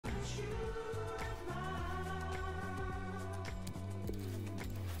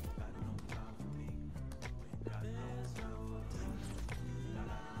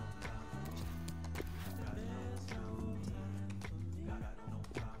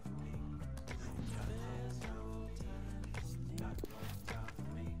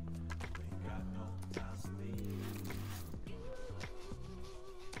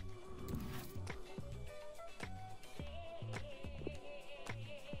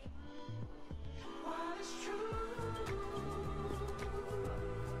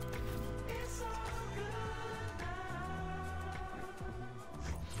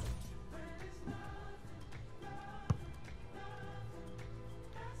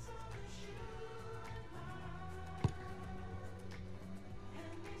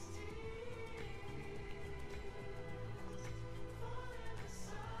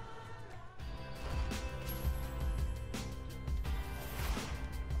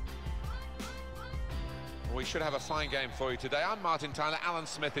We should have a fine game for you today. I'm Martin Tyler, Alan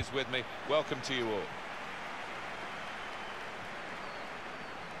Smith is with me. Welcome to you all.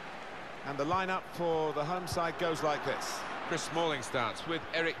 And the lineup for the home side goes like this. Chris Smalling starts with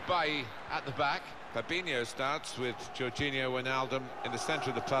Eric Bailly at the back. Fabinho starts with Jorginho Wijnaldum in the centre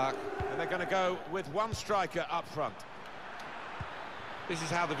of the park. And they're going to go with one striker up front. This is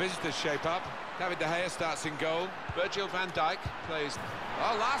how the visitors shape up. David De Gea starts in goal. Virgil van Dijk plays...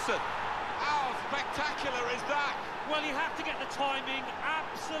 Oh, Larson! How spectacular is that? Well, you have to get the timing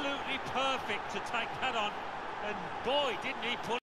absolutely perfect to take that on. And boy, didn't he put